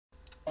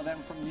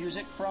Them from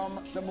music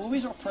from the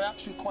movies, or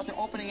perhaps who caught their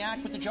opening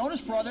act with the Jonas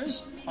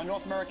Brothers on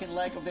North American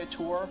leg of their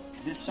tour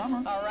this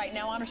summer. All right,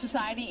 now Honor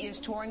Society is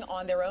touring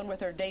on their own with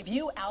their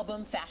debut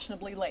album,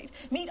 Fashionably Late.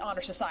 Meet Honor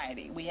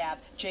Society. We have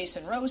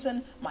Jason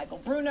Rosen, Michael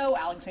Bruno,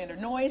 Alexander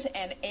Noyes,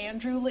 and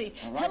Andrew Lee.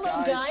 All right,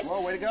 hello, guys.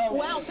 Whoa, way to go.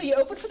 Wow, so you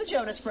opened for the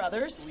Jonas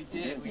Brothers. We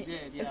did,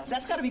 yes.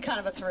 That's got to be kind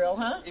of a thrill,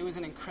 huh? It was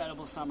an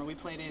incredible summer. We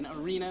played in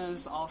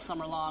arenas all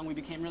summer long. We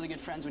became really good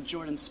friends with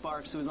Jordan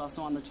Sparks, who was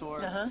also on the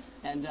tour.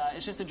 And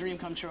it's just a dream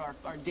come true.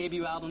 Our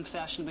debut album,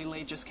 Fashionably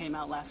Late, just came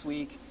out last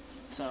week.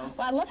 So.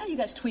 Well, I love how you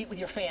guys tweet with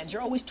your fans.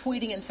 You're always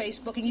tweeting and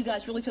Facebooking. You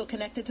guys really feel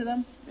connected to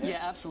them? Yeah,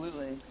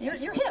 absolutely. You're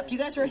hip. You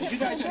guys are a hip. Did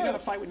you guys have a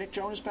fight with Nick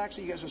Jonas back,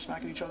 so you guys were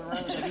smacking each other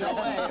around? No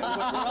way.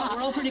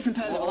 We're all pretty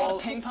competitive. A lot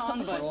of ping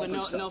pong, but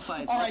no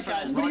fights. All right,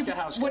 guys.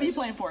 What are you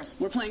playing for us?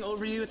 We're playing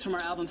Over You. It's from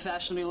our album,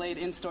 Fashionably Late,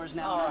 in stores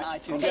now on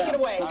iTunes. Take it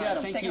away.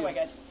 Take it away,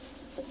 guys.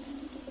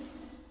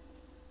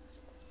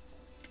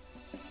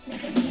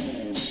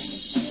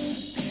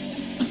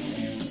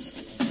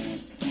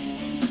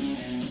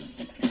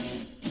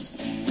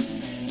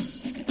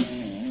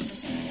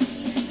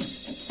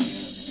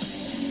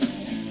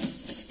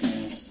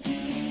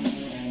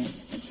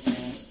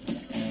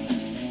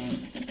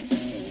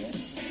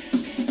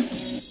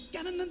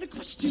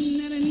 Question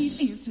that I need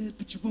answered,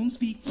 but you won't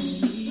speak to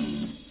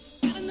me.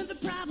 Got another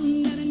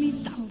problem that I need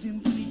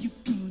solving, when are you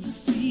gonna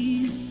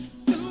see?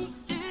 Don't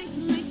act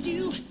like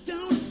you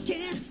don't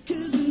care,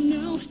 'cause I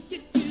know you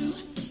do.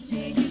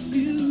 Yeah, you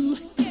do,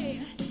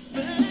 yeah.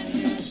 But I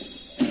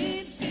just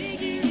can't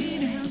figure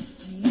it out.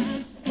 I'm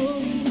not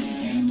over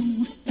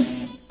you.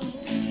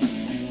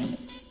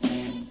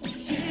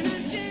 And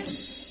I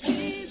just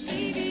can't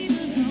leave it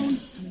alone.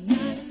 I'm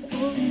not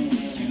over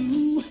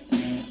you.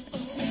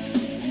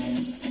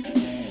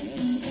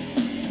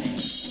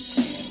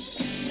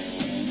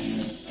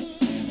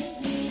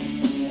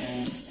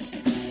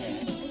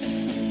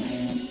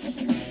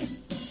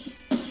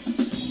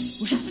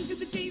 What happened to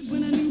the days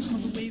when I knew all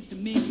the ways to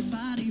make your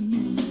body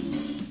move?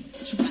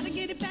 Try to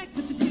get it back,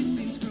 but the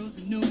distance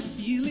grows. I know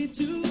you feel it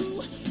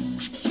too.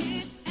 I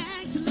can't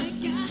act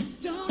like I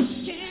don't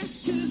care,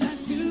 'cause I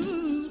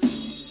do.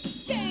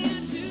 Yeah, I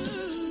do.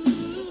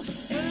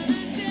 But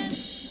I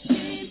just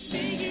can't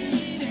figure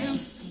it out.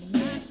 I'm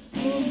not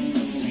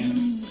over you.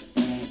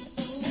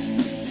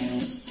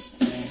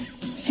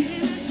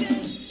 And I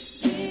just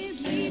can't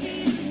leave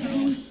it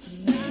alone.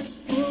 I'm not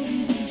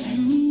over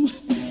you.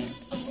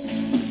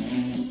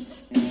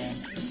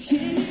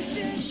 Can you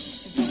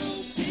just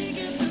won't pick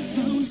up the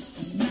phone?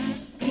 I'm not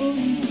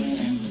over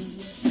you.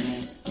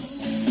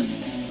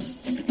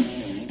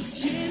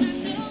 And I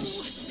know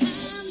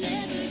I'll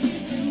never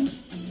get through.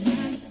 I'm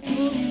not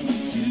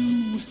over you.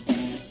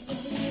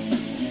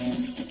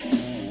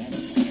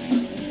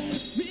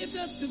 Ripped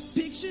up the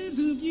pictures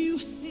of you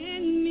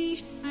and me.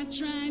 I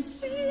tried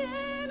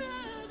seeing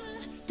other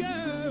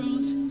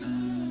girls,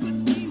 but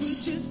they were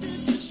just a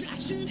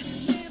distraction.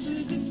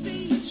 Never the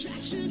same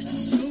attraction.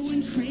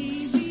 Going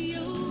crazy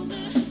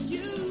over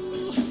you.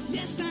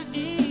 Yes, I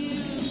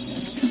am.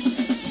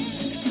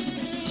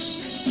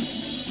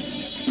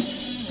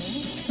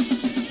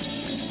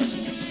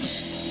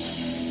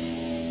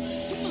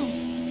 Come on.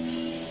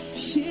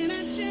 And I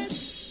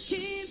just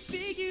can't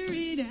figure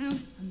it out.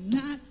 I'm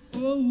not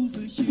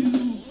over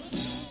you.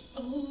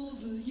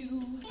 Over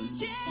you.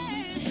 Yeah.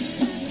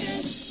 I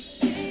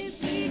just can't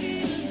leave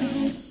it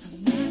alone.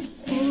 I'm not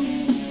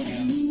over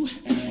you.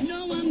 No,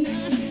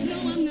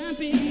 I'm not,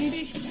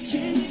 baby.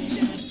 Can you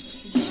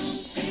just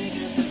won't pick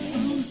up the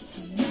phone?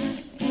 I'm not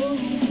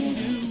over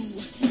you.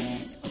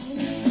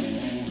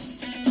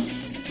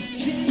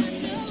 And I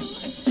know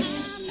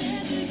I'll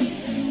never get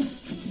through.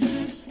 I'm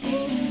not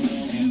over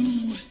you.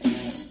 I'm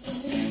not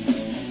over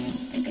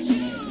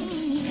you.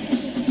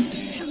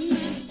 I'm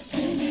not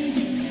over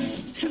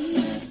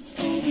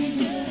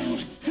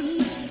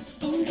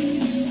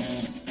you.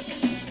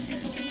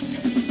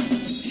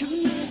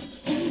 I'm not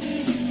over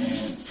you.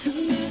 I'm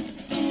not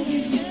over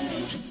you.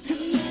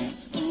 I'm not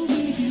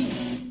over you.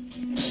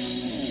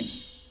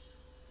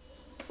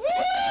 Woo!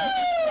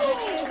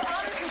 It is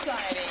Honor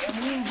Society, and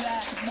we'll be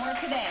back more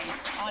today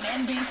on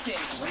NBC.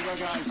 Way to go,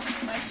 guys.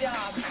 Nice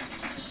job.